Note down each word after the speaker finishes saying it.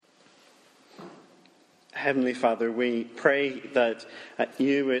Heavenly Father, we pray that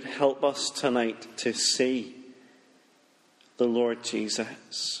you would help us tonight to see the Lord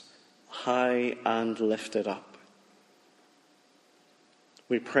Jesus high and lifted up.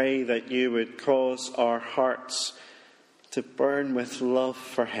 We pray that you would cause our hearts to burn with love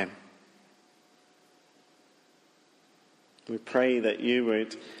for him. We pray that you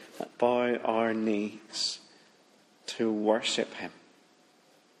would bow our knees to worship him.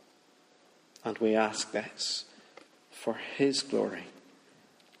 And we ask this for his glory.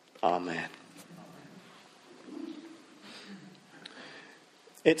 Amen.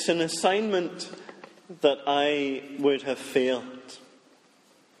 It's an assignment that I would have failed.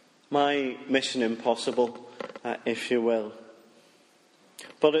 My mission impossible, if you will.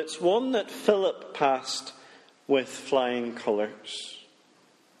 But it's one that Philip passed with flying colours.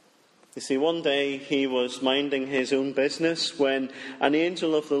 You see, one day he was minding his own business when an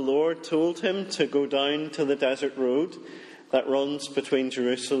angel of the Lord told him to go down to the desert road that runs between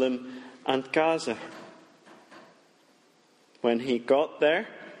Jerusalem and Gaza. When he got there,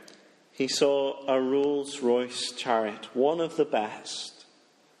 he saw a Rolls-Royce chariot, one of the best,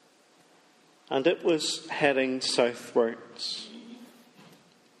 and it was heading southwards.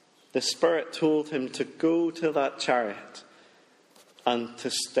 The Spirit told him to go to that chariot and to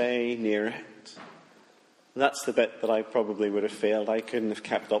stay near it. That's the bit that I probably would have failed. I couldn't have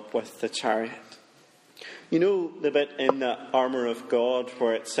kept up with the chariot. You know the bit in the armour of God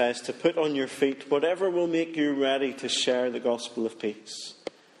where it says to put on your feet whatever will make you ready to share the gospel of peace?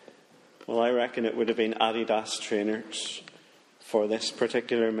 Well, I reckon it would have been Adidas trainers for this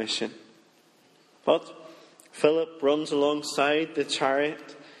particular mission. But Philip runs alongside the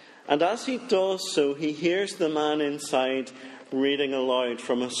chariot, and as he does so, he hears the man inside reading aloud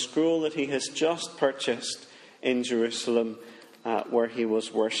from a scroll that he has just purchased in Jerusalem where he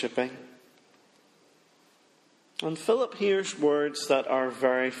was worshipping. And Philip hears words that are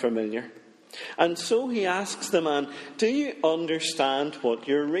very familiar. And so he asks the man, "Do you understand what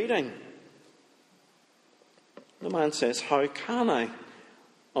you're reading?" The man says, "How can I,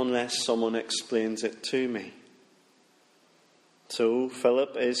 unless someone explains it to me?" So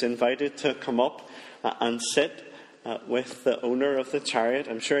Philip is invited to come up and sit with the owner of the chariot.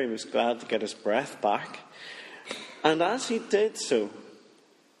 I'm sure he was glad to get his breath back. And as he did so,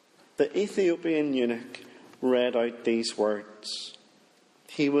 the Ethiopian eunuch read out these words.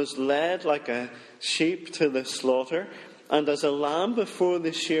 "He was led like a sheep to the slaughter, and as a lamb before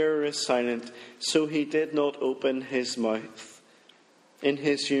the shearer is silent, so he did not open his mouth. In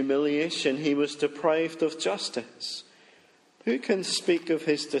his humiliation he was deprived of justice. Who can speak of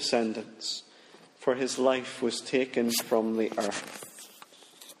his descendants? For his life was taken from the earth."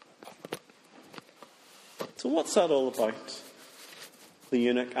 So what's that all about? The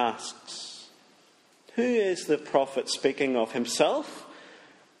eunuch asks. Who is the prophet speaking of, himself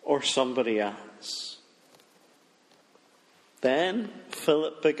or somebody else? Then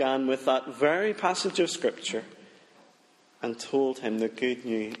Philip began with that very passage of Scripture and told him the good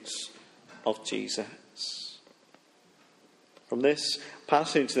news of Jesus. From this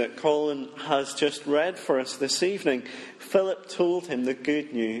passage that Colin has just read for us this evening, Philip told him the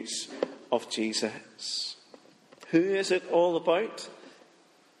good news of Jesus. Who is it all about?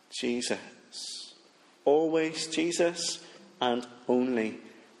 Jesus. Always Jesus and only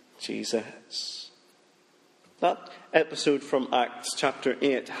Jesus. That episode from Acts chapter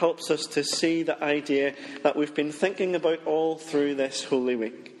 8 helps us to see the idea that we've been thinking about all through this Holy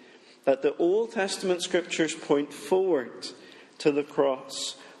Week. That the Old Testament scriptures point forward to the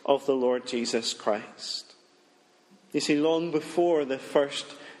cross of the Lord Jesus Christ. You see, long before the first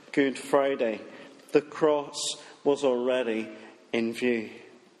Good Friday, the cross was already in view.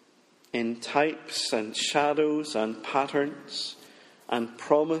 In types and shadows and patterns and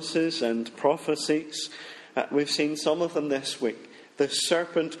promises and prophecies. We've seen some of them this week. The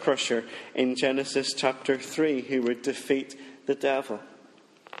serpent crusher in Genesis chapter 3 who would defeat the devil.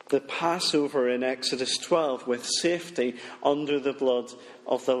 The Passover in Exodus 12 with safety under the blood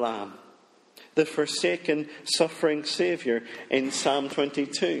of the Lamb. The forsaken, suffering Saviour in Psalm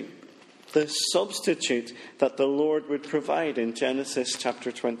 22. The substitute that the Lord would provide in Genesis chapter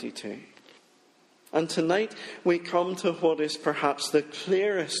 22. And tonight we come to what is perhaps the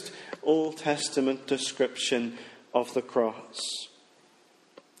clearest Old Testament description of the cross.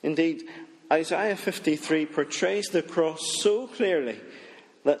 Indeed, Isaiah 53 portrays the cross so clearly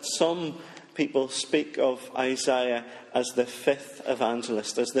that some people speak of Isaiah as the fifth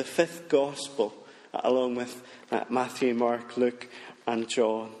evangelist, as the fifth gospel, along with Matthew, Mark, Luke and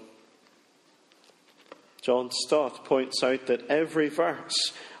John. John Stott points out that every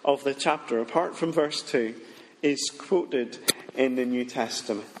verse of the chapter, apart from verse 2, is quoted in the New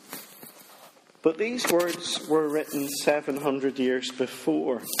Testament. But these words were written 700 years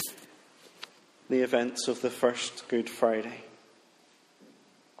before the events of the first Good Friday.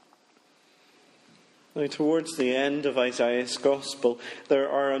 Now, towards the end of Isaiah's Gospel, there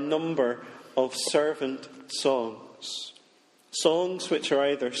are a number of servant songs. Songs which are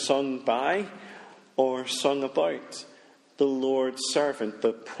either sung by or sung about the Lord's servant,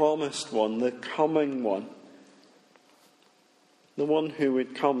 the promised one, the coming one, the one who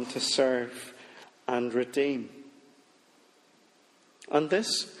would come to serve and redeem. And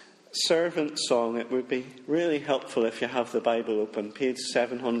this servant song, it would be really helpful if you have the Bible open, page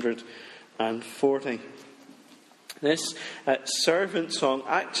 740. This servant song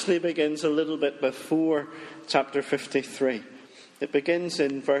actually begins a little bit before chapter 53. It begins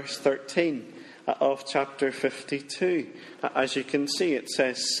in verse 13 of chapter 52. As you can see, it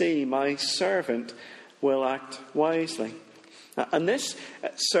says, "See, my servant will act wisely." And this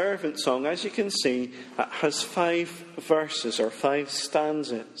servant song, as you can see, has 5 verses or 5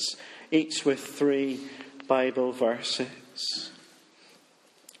 stanzas, each with 3 Bible verses.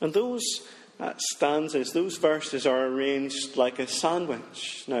 And those stanzas, those verses are arranged like a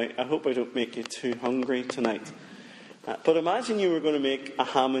sandwich. Now, I hope I don't make you too hungry tonight. But imagine you were going to make a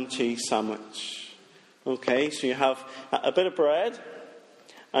ham and cheese sandwich. Okay, so you have a bit of bread,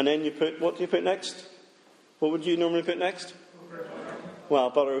 and then you put, what do you put next? What would you normally put next? Well,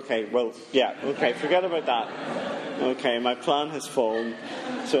 butter, okay. Well, yeah, okay, forget about that. Okay, my plan has fallen.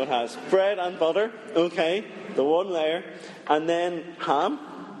 So it has bread and butter, okay, the one layer, and then ham,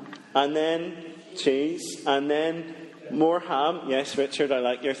 and then cheese, and then more ham. Yes, Richard, I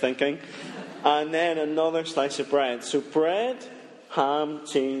like your thinking. And then another slice of bread. So bread, ham,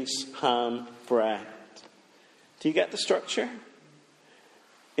 cheese, ham, bread. Do you get the structure?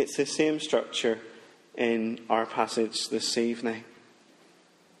 It's the same structure in our passage this evening.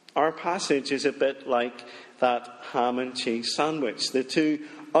 Our passage is a bit like that ham and cheese sandwich. The 2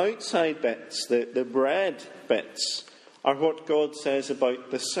 outside bits, the bread bits, are what God says about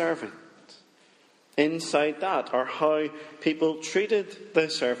the servant. Inside that are how people treated the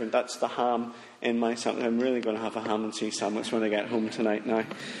servant. That's the ham in my sandwich. I'm really going to have a ham and cheese sandwich when I get home tonight now.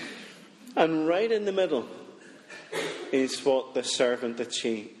 And right in the middle is what the servant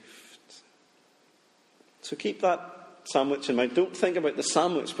achieved. So keep that sandwich in mind. Don't think about the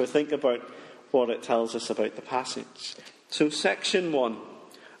sandwich, but think about what it tells us about the passage. So section 1,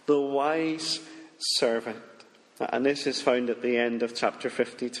 the wise servant. And this is found at the end of chapter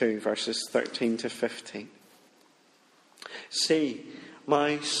 52, verses 13 to 15. "See,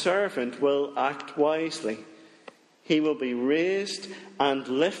 my servant will act wisely. He will be raised and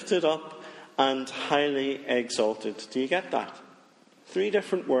lifted up and highly exalted." Do you get that? 3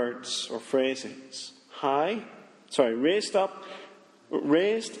 different words or phrases.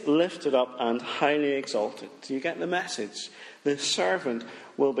 Raised, lifted up, and highly exalted. Do you get the message? The servant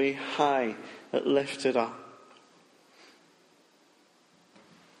will be high, lifted up.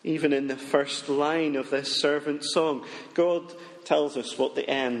 Even in the first line of this servant song, God tells us what the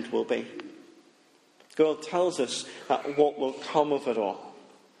end will be. God tells us what will come of it all.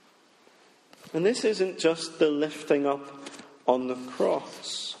 And this isn't just the lifting up on the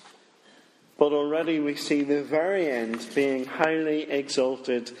cross, but already we see the very end being highly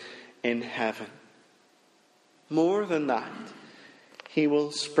exalted in heaven. More than that, he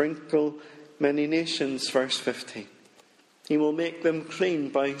will sprinkle many nations, verse 15. He will make them clean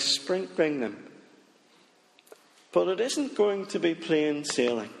by sprinkling them. But it isn't going to be plain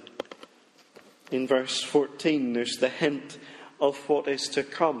sailing. In verse 14, there's the hint of what is to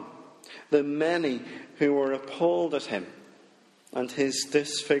come. The many who were appalled at him and his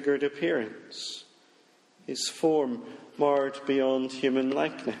disfigured appearance, his form marred beyond human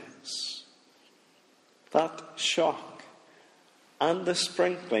likeness. That shock and the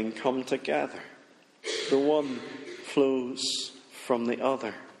sprinkling come together. The one flows from the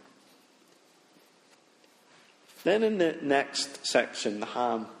other. Then in the next section, the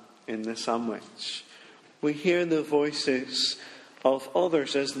ham in the sandwich, we hear the voices of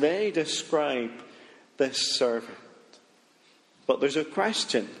others as they describe this servant. But there's a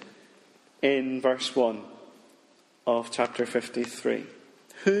question in verse 1 of chapter 53.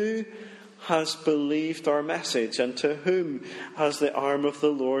 Who has believed our message, and to whom has the arm of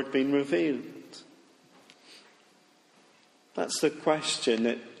the Lord been revealed? That's the question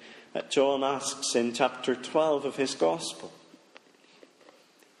that John asks in chapter 12 of his Gospel.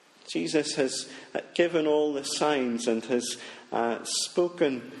 Jesus has given all the signs and has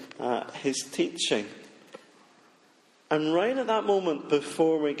spoken his teaching And right at that moment,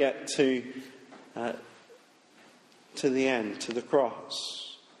 before we get to the end, to the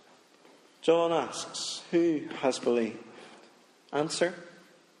cross, John asks, who has believed? Answer,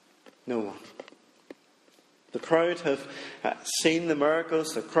 no one. The crowd have seen the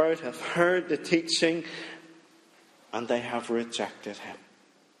miracles, the crowd have heard the teaching, and they have rejected him.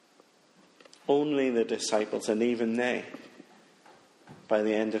 Only the disciples, and even they, by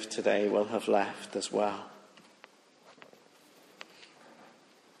the end of today, will have left as well.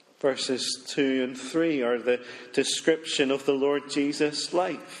 Verses 2 and 3 are the description of the Lord Jesus'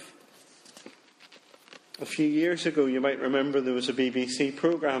 life. A few years ago, you might remember there was a BBC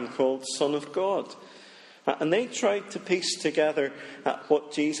programme called Son of God. And they tried to piece together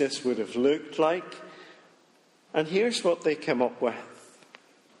what Jesus would have looked like. And here's what they came up with.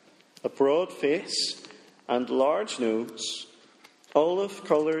 A broad face and large nose,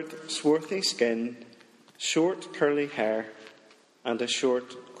 olive-coloured, swarthy skin, short curly hair, and a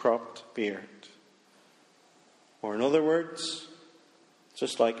short cropped beard. Or in other words,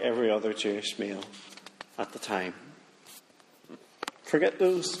 just like every other Jewish male at the time. Forget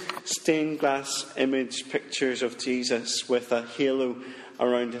those stained glass image pictures of Jesus with a halo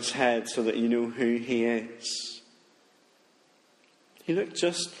around his head so that you know who he is. He looked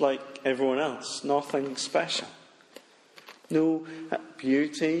just like everyone else, nothing special. No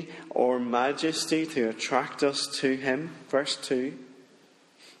beauty or majesty to attract us to him. Verse 2.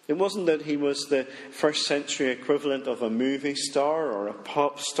 It wasn't that he was the first century equivalent of a movie star or a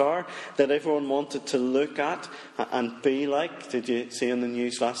pop star that everyone wanted to look at and be like. Did you see on the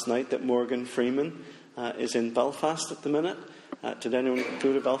news last night that Morgan Freeman is in Belfast at the minute? Did anyone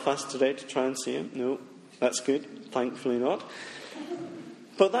go to Belfast today to try and see him? No, that's good. Thankfully not.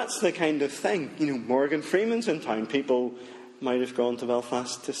 But that's the kind of thing. You know, Morgan Freeman's in town. People might have gone to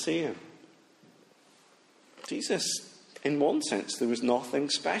Belfast to see him. Jesus, in one sense, there was nothing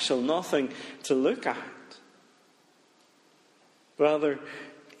special, nothing to look at. Rather,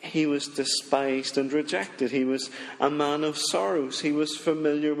 he was despised and rejected. He was a man of sorrows. He was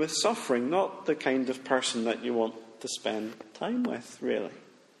familiar with suffering, not the kind of person that you want to spend time with, really.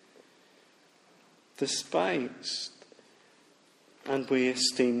 Despised, and we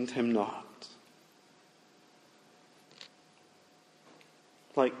esteemed him not.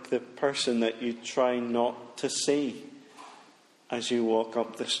 Like the person that you try not to see as you walk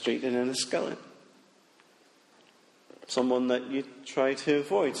up the street in Enniskillen. Someone that you try to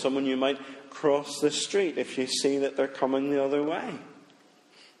avoid. Someone you might cross the street if you see that they're coming the other way.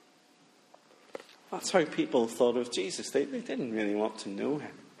 That's how people thought of Jesus. They didn't really want to know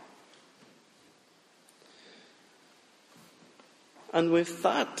him. And with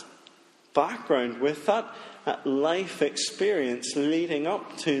that background, with that life experience leading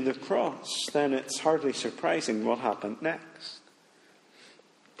up to the cross, then it's hardly surprising what happened next.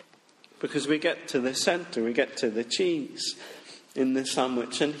 Because we get to the centre, we get to the cheese in the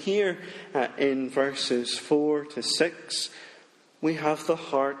sandwich. And here in verses 4 to 6, we have the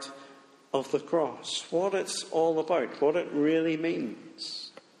heart of the cross. What it's all about, what it really means.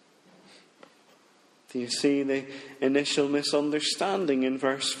 Do you see the initial misunderstanding in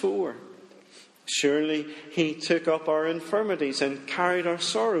verse 4? Surely he took up our infirmities and carried our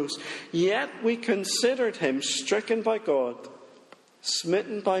sorrows. Yet we considered him stricken by God,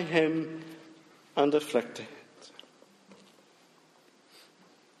 smitten by him and afflicted.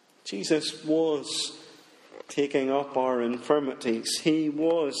 Jesus was taking up our infirmities. He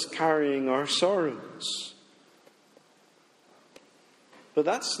was carrying our sorrows. But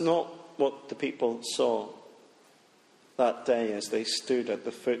that's not what the people saw that day as they stood at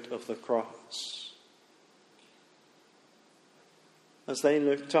the foot of the cross. As they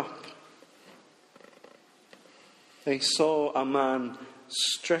looked up, they saw a man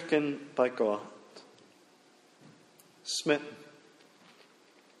stricken by God, smitten,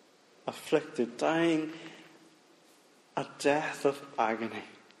 afflicted, dying a death of agony.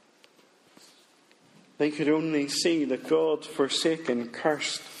 They could only see the God-forsaken,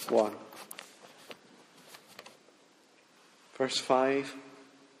 cursed one. Verse 5,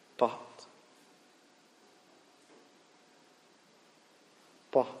 but.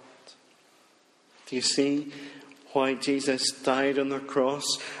 Do you see why Jesus died on the cross?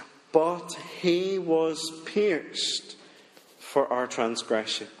 But he was pierced for our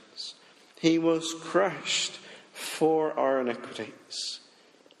transgressions. He was crushed for our iniquities.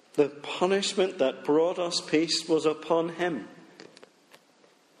 The punishment that brought us peace was upon him.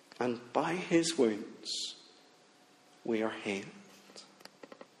 And by his wounds we are healed.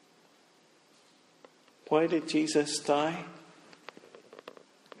 Why did Jesus die?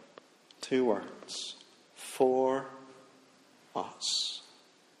 2 words. For us.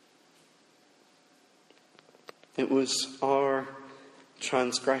 It was our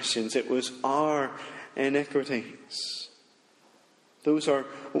transgressions. It was our iniquities. Those are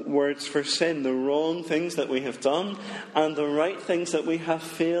words for sin, the wrong things that we have done and the right things that we have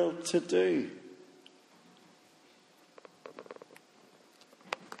failed to do.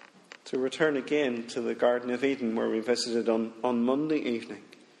 To return again to the Garden of Eden where we visited on Monday evening.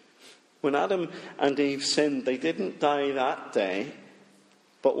 When Adam and Eve sinned, they didn't die that day,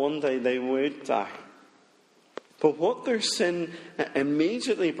 but one day they would die. But what their sin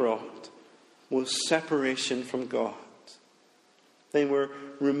immediately brought was separation from God. They were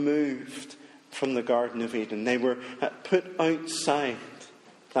removed from the Garden of Eden. They were put outside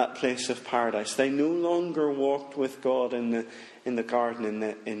that place of paradise. They no longer walked with God in the garden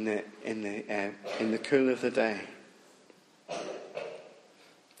in the cool of the day.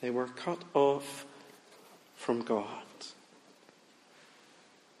 They were cut off from God.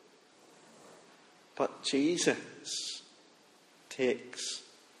 But Jesus takes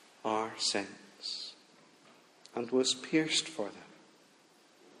our sins and was pierced for them.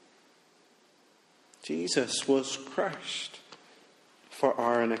 Jesus was crushed for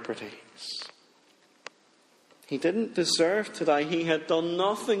our iniquities. He didn't deserve to die. He had done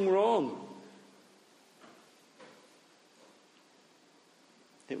nothing wrong.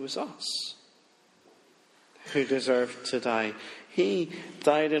 It was us who deserved to die. He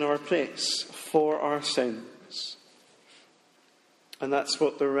died in our place for our sins. And that's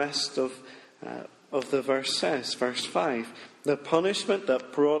what the rest of the verse says. Verse 5. The punishment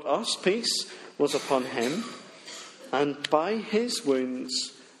that brought us peace was upon him, and by his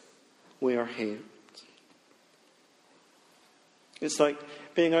wounds we are healed. It's like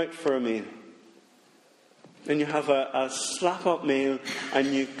being out for a meal. And you have a slap-up meal, and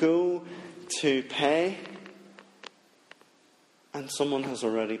you go to pay, and someone has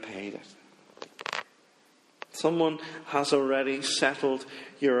already paid it. Someone has already settled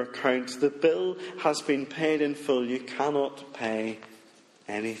your account. The bill has been paid in full. You cannot pay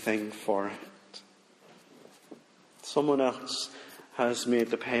anything for it. Someone else has made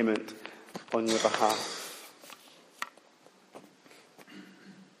the payment on your behalf.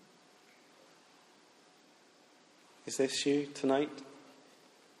 Is this you tonight?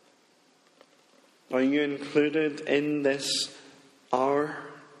 Are you included in this hour?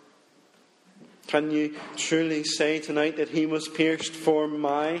 Can you truly say tonight that he was pierced for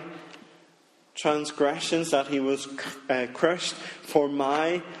my transgressions, that he was crushed for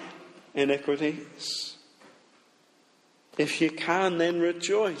my iniquities? If you can, then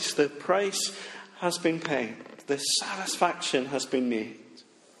rejoice. The price has been paid. The satisfaction has been made.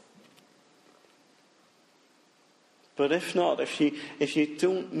 But if not, if you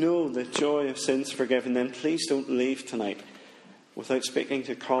don't know the joy of sins forgiven, then please don't leave tonight without speaking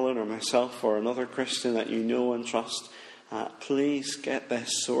to Colin or myself or another Christian that you know and trust. Please get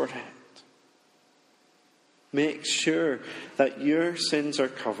this sorted. Make sure that your sins are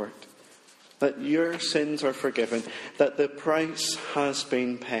covered, that your sins are forgiven, that the price has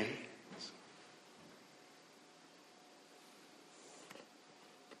been paid.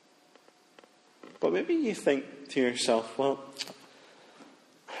 But maybe you think to yourself, well,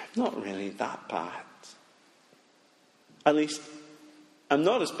 I'm not really that bad. At least, I'm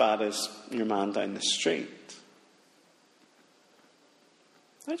not as bad as your man down the street.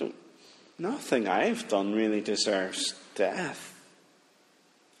 Nothing I've done really deserves death.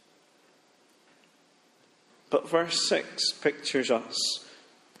 But verse 6 pictures us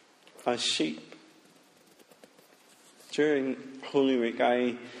as sheep. During Holy Week,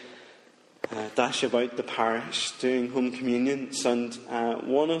 I dash about the parish doing home communions, and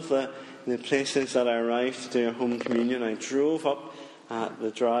one of the places that I arrived to do a home communion, I drove up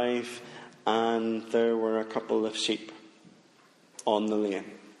the drive, and there were a couple of sheep on the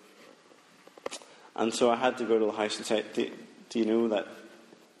lane. And so I had to go to the house and say, do you know that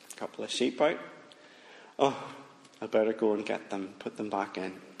a couple of sheep out? Oh, I better go and get them, put them back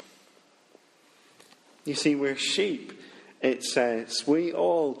in. You see, we're sheep, it says. We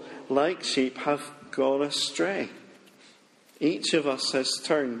all, like sheep, have gone astray. Each of us has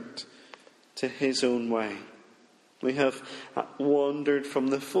turned to his own way. We have wandered from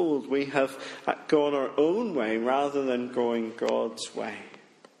the fold. We have gone our own way rather than going God's way.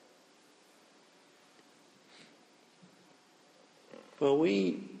 Well,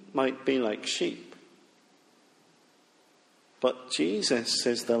 we might be like sheep, but Jesus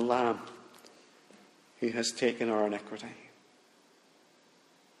is the Lamb who has taken our iniquity.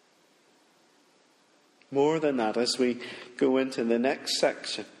 More than that, as we go into the next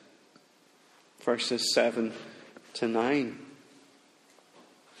section, verses 7 to 9,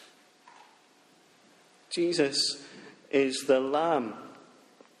 Jesus is the Lamb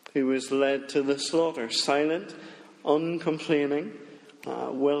who was led to the slaughter, silent, uncomplaining,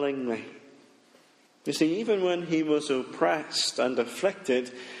 willingly. You see, even when he was oppressed and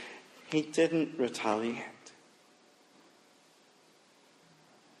afflicted, he didn't retaliate.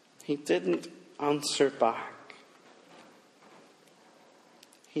 He didn't answer back.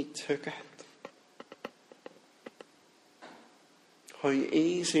 He took it. How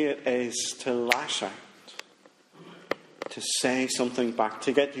easy it is to lash out, to say something back,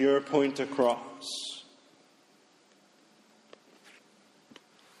 to get your point across.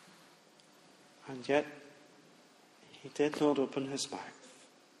 And yet, he did not open his mouth.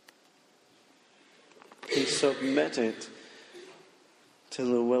 He submitted to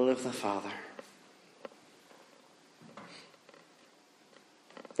the will of the Father.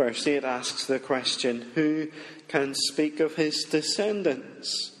 Verse 8 asks the question, who can speak of his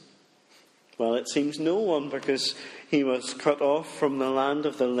descendants? Well, it seems no one, because he was cut off from the land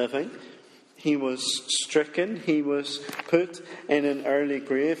of the living. He was stricken. He was put in an early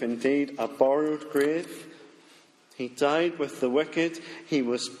grave, indeed a borrowed grave. He died with the wicked. He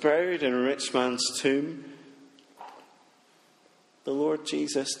was buried in a rich man's tomb. The Lord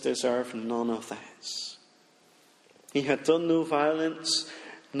Jesus deserved none of this. He had done no violence,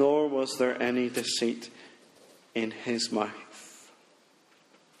 nor was there any deceit in his mouth.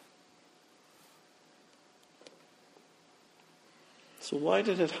 So why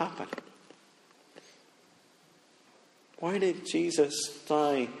did it happen? Why did Jesus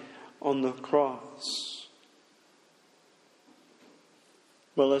die on the cross?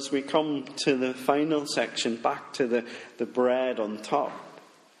 Well, as we come to the final section, back to the bread on top,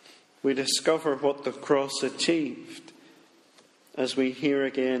 we discover what the cross achieved as we hear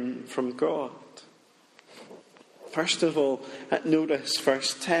again from God. First of all, notice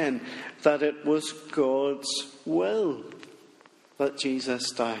verse 10, that it was God's will that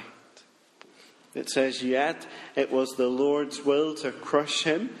Jesus died. It says, yet it was the Lord's will to crush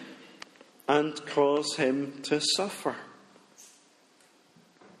him and cause him to suffer.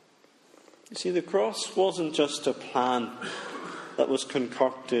 You see, the cross wasn't just a plan that was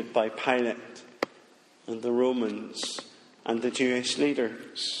concocted by Pilate and the Romans and the Jewish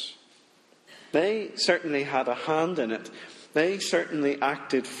leaders. They certainly had a hand in it. They certainly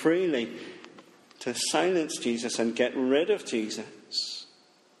acted freely to silence Jesus and get rid of Jesus.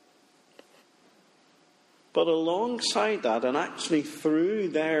 But alongside that, and actually through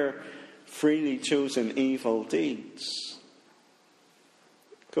their freely chosen evil deeds,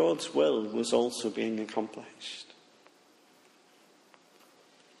 God's will was also being accomplished.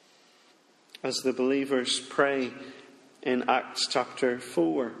 As the believers pray in Acts chapter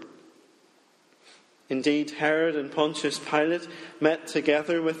 4, indeed, Herod and Pontius Pilate met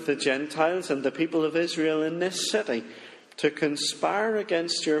together with the Gentiles and the people of Israel in this city to conspire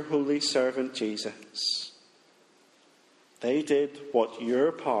against your holy servant Jesus. They did what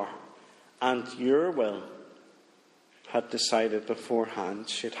your power and your will had decided beforehand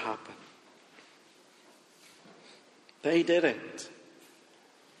should happen. They did it,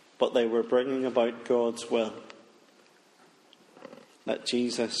 but they were bringing about God's will, that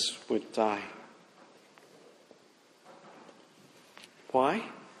Jesus would die. Why?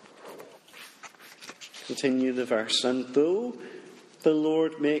 Continue the verse. And though the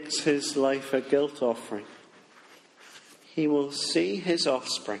Lord makes his life a guilt offering, he will see his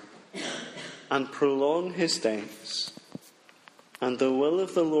offspring and prolong his days, and the will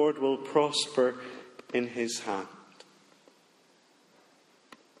of the Lord will prosper in his hand.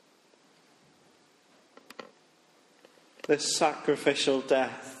 The sacrificial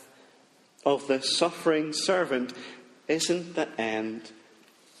death of the suffering servant isn't the end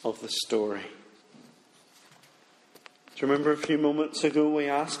of the story. Do you remember a few moments ago we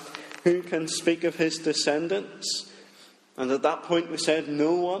asked, who can speak of his descendants? And at that point we said,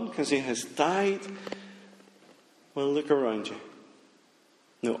 no one, because he has died. Well, look around you.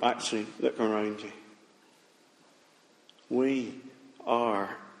 No, actually, look around you. We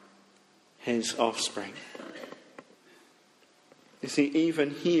are his offspring. You see,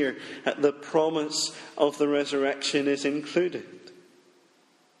 even here, the promise of the resurrection is included.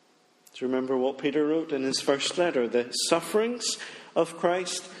 Do you remember what Peter wrote in his first letter? The sufferings of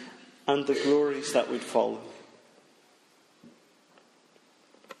Christ and the glories that would follow.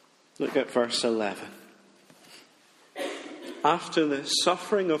 Look at verse 11. After the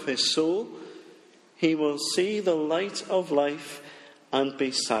suffering of his soul, he will see the light of life and be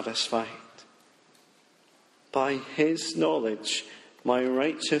satisfied. By his knowledge, my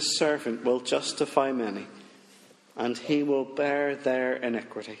righteous servant will justify many, and he will bear their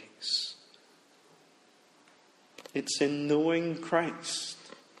iniquities. It's in knowing Christ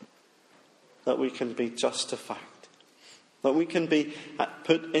that we can be justified, that we can be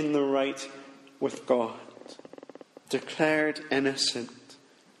put in the right with God, declared innocent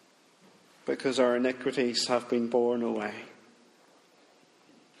because our iniquities have been borne away.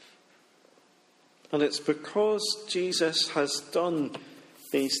 And it's because Jesus has done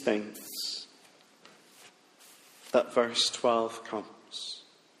these things that verse 12 comes.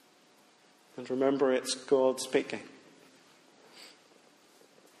 And remember, it's God speaking.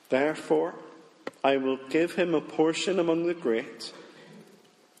 Therefore, I will give him a portion among the great,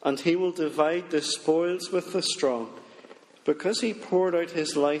 and he will divide the spoils with the strong, because he poured out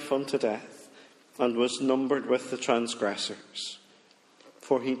his life unto death, and was numbered with the transgressors.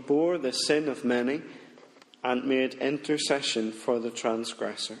 For he bore the sin of many, and made intercession for the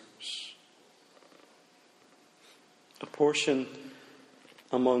transgressors. A portion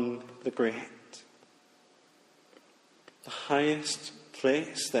among the great. The highest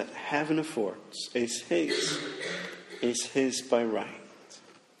place that heaven affords is his by right.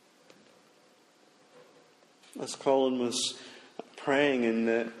 As Colin was praying in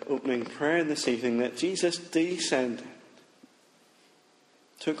the opening prayer this evening, that Jesus descended,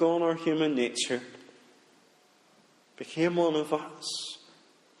 took on our human nature, became one of us,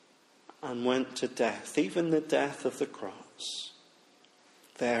 and went to death, even the death of the cross.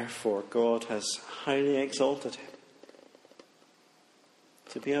 Therefore, God has highly exalted him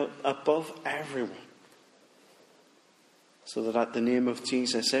to be above everyone, so that at the name of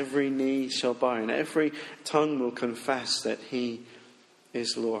Jesus every knee shall bow and every tongue will confess that he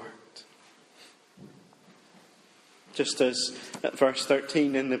is Lord. Just as verse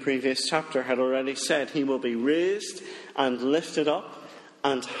 13 in the previous chapter had already said, he will be raised and lifted up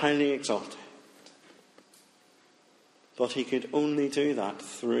and highly exalted. But he could only do that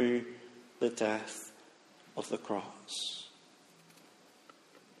through the death of the cross.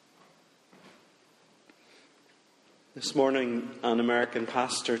 This morning, an American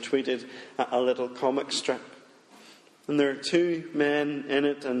pastor tweeted a little comic strip. And there are two men in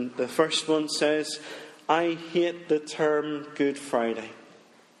it, and the first one says, "I hate the term Good Friday."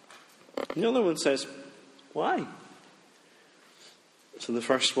 And the other one says, "Why?" So the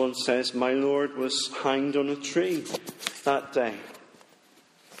first one says, "My Lord was hanged on a tree that day."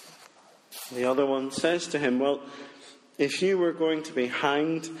 The other one says to him, "Well, if you were going to be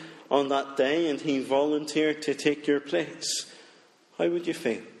hanged on that day and he volunteered to take your place, how would you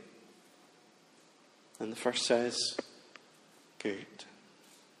feel?" And the first says, "Good."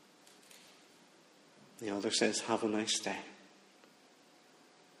 The other says, "Have a nice day."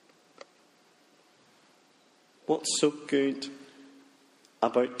 What's so good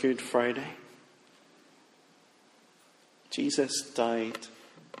about Good Friday? Jesus died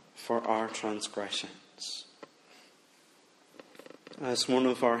for our transgressions. As one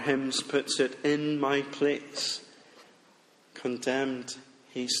of our hymns puts it, "In my place, condemned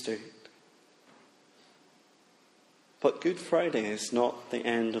he stood." But Good Friday is not the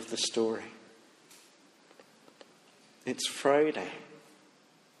end of the story. It's Friday,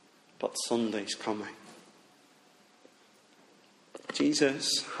 but Sunday's coming.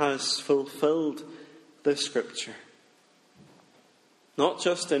 Jesus has fulfilled the scripture, not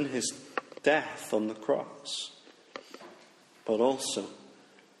just in his death on the cross, but also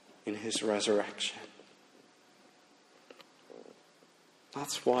in his resurrection.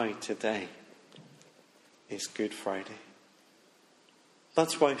 That's why today is Good Friday.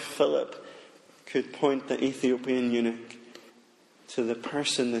 That's why Philip could point the Ethiopian eunuch to the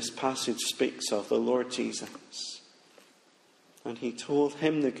person this passage speaks of, the Lord Jesus. And he told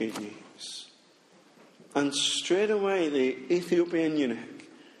him the good news. And straight away the Ethiopian eunuch,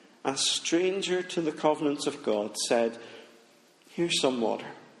 a stranger to the covenants of God, said, "Here's some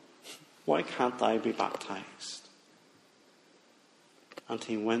water. Why can't I be baptized?" And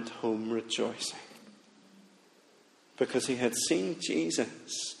he went home rejoicing, because he had seen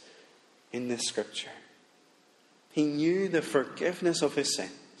Jesus in this scripture. He knew the forgiveness of his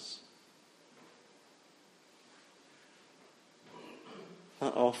sins.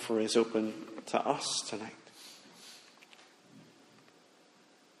 That offer is open to us tonight.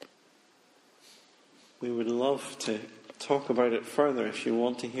 We would love to talk about it further if you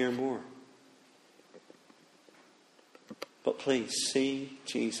want to hear more. But please see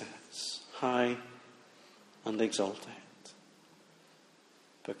Jesus high and exalted,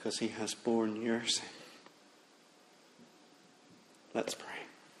 because he has borne your sin. Let's pray.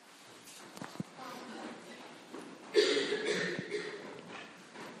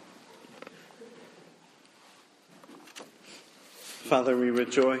 Father, we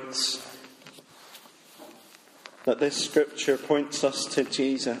rejoice that this scripture points us to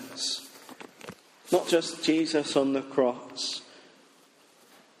Jesus. Not just Jesus on the cross,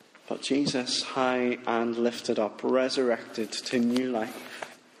 but Jesus high and lifted up, resurrected to new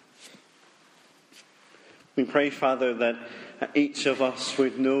life. We pray, Father, that each of us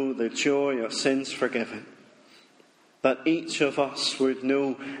would know the joy of sins forgiven. That each of us would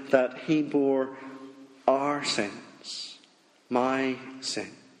know that he bore our sins, my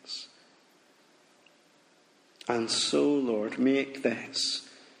sins. And so, Lord, make this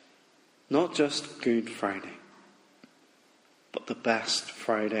not just Good Friday, but the best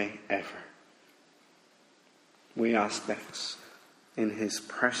Friday ever. We ask this in his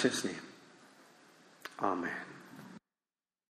precious name. Amen.